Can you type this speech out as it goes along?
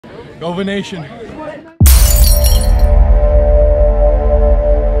Gova Nation.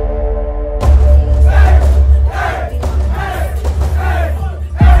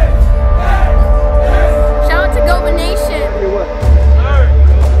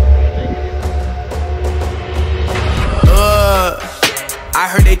 I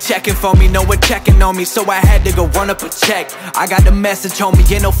heard they checking for me, no one checking on me, so I had to go run up a check. I got the message, homie,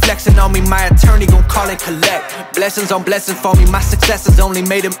 ain't no flexing on me. My attorney gon' call and collect. Blessings on blessings for me, my successes only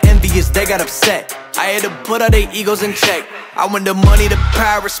made them envious, they got upset. I had to put all their egos in check. I want the money, the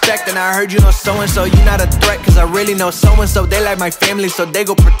power, respect, and I heard you know so-and-so. You not a threat, cause I really know so-and-so. They like my family, so they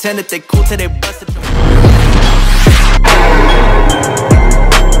go pretend that they cool till they bust it.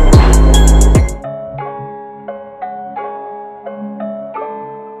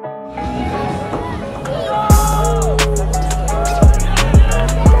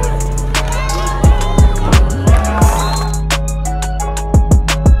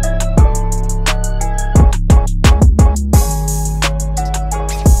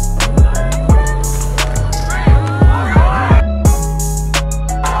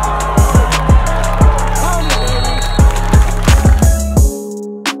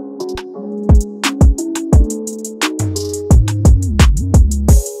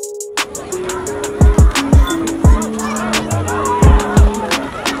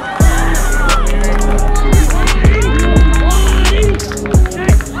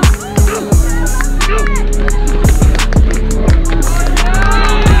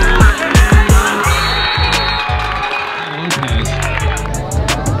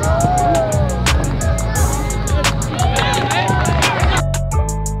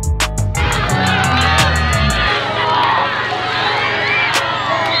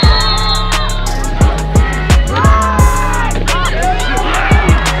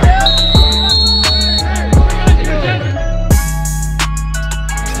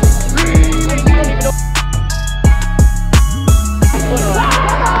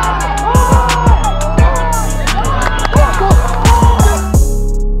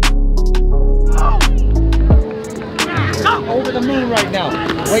 Over the moon right now.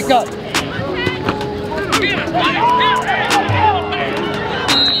 Wake up.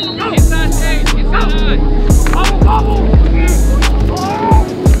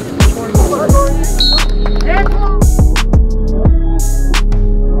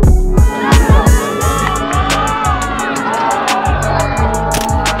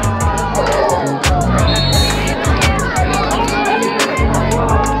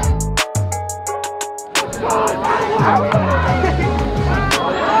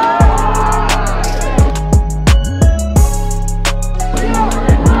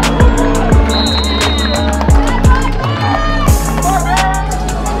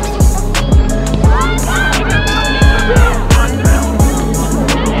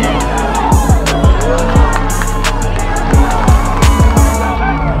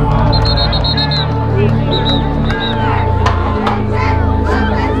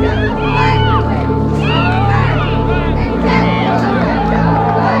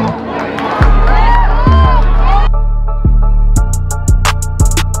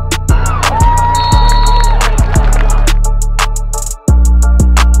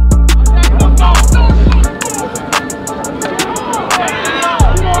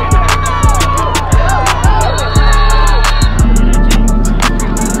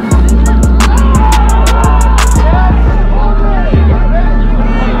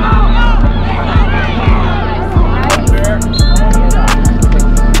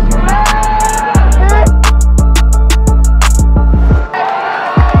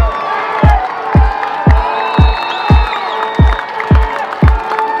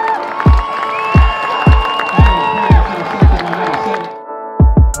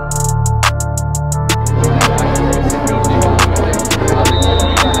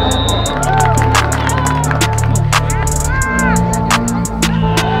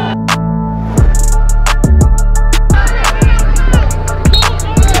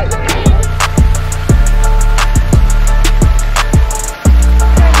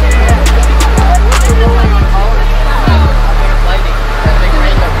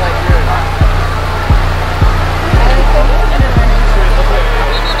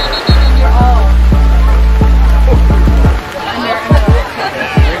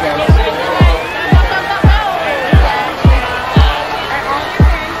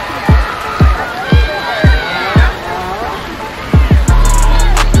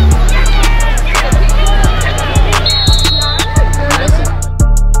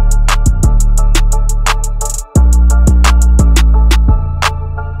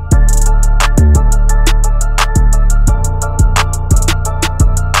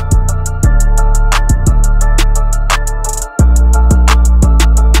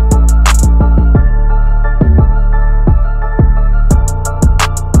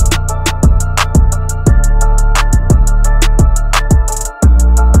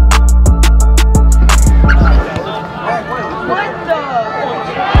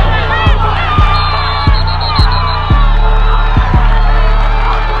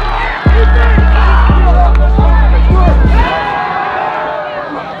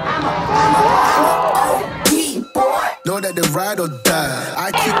 ride or die.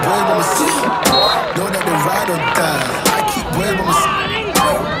 I keep boys by my side. Know that they ride or die. I keep boys by my side.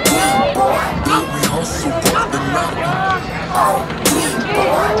 We hustle, but the night.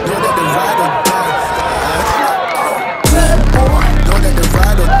 Know that they ride or die. Know that they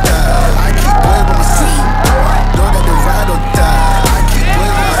ride or die. I keep boys by my side. Know that they ride or die. I keep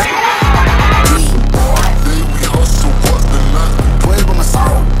boys by my side. We hustle, but the night. Boys by my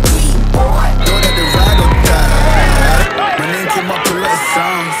side. Know that they ride or die. My name came up to let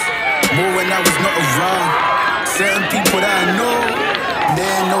sounds. More when I was not around. Certain people that I know, they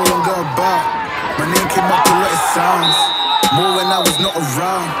ain't no longer about. My name came up to let sounds. More when I was not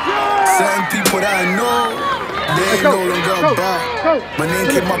around. Certain people that I know, they ain't no longer about. My name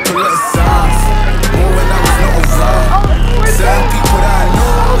came up to let sounds. More when I was not around. Certain people that I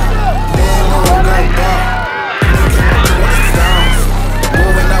know, they ain't no longer about. My name came up to let sounds.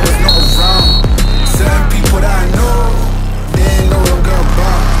 More when I was not around. Certain people that I know, they ain't no longer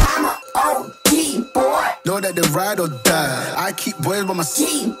about. I'm a OG boy. Know that they ride or die. I keep boys by my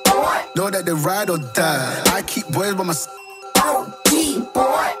side. Know that they ride or die. I keep boys by my side. OG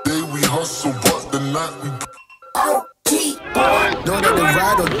boy. Day we hustle, but the night we OG boy. Know that they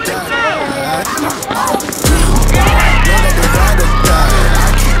ride or die. I'm a OG boy. Know that they ride or die.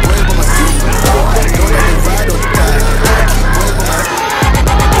 I keep boys by my side. Know that they ride or die. I keep boys by my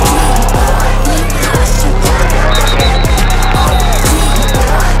side.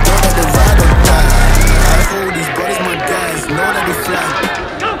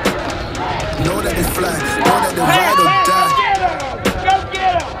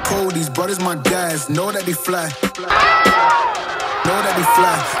 Brothers my guys, know that they fly. Know that they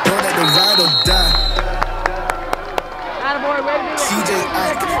fly, know that they ride or die. CJ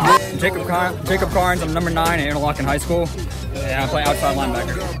Jacob Carnes, I'm number 9 at Interlachen High School, and I play outside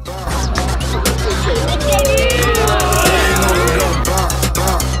linebacker.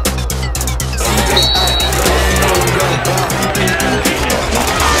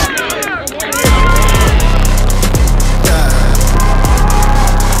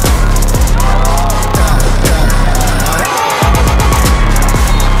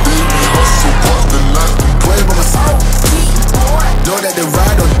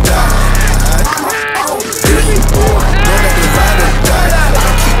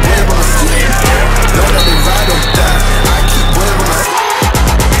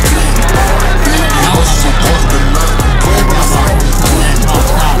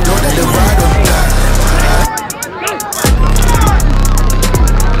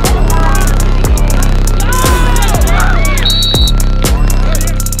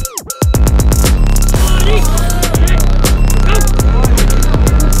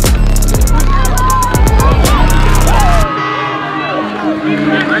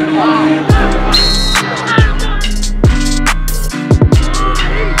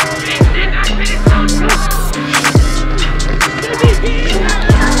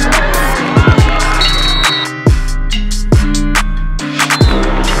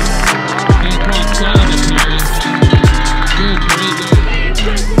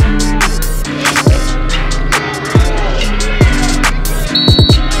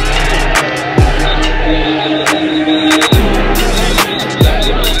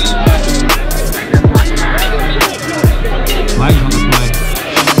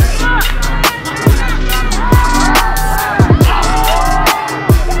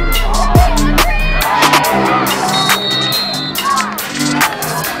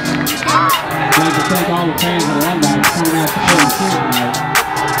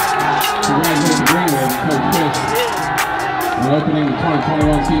 Opening the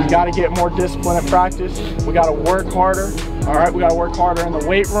 2021 season. Got to get more discipline at practice. We got to work harder. All right, we got to work harder in the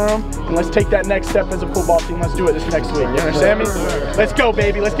weight room, and let's take that next step as a football team. Let's do it this next week. You understand me? Let's go,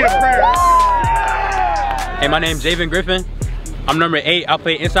 baby. Let's get a prayer. Hey, my name's Javen Griffin. I'm number 8. I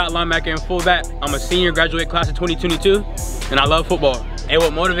play inside linebacker and fullback. I'm a senior, graduate class of 2022, and I love football. And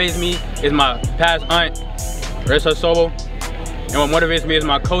what motivates me is my past aunt, Rissa Sobel. And what motivates me is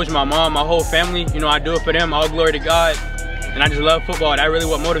my coach, my mom, my whole family. You know, I do it for them. All glory to God. And I just love football. That's really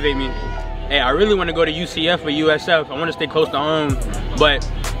what motivates me. Hey, I really want to go to UCF or USF. I want to stay close to home. But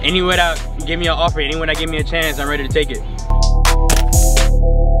anywhere that give me an offer, anywhere that give me a chance, I'm ready to take it.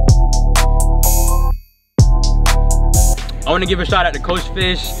 I want to give a shout out to Coach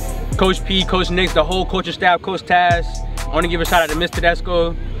Fish, Coach P, Coach Nix, the whole coaching staff, Coach Taz. I want to give a shout out to Miss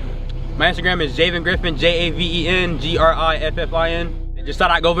Tedesco. My Instagram is Javen Griffin, Javen Griffin. Just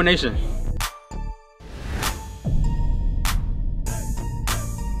shout out Gova Nation.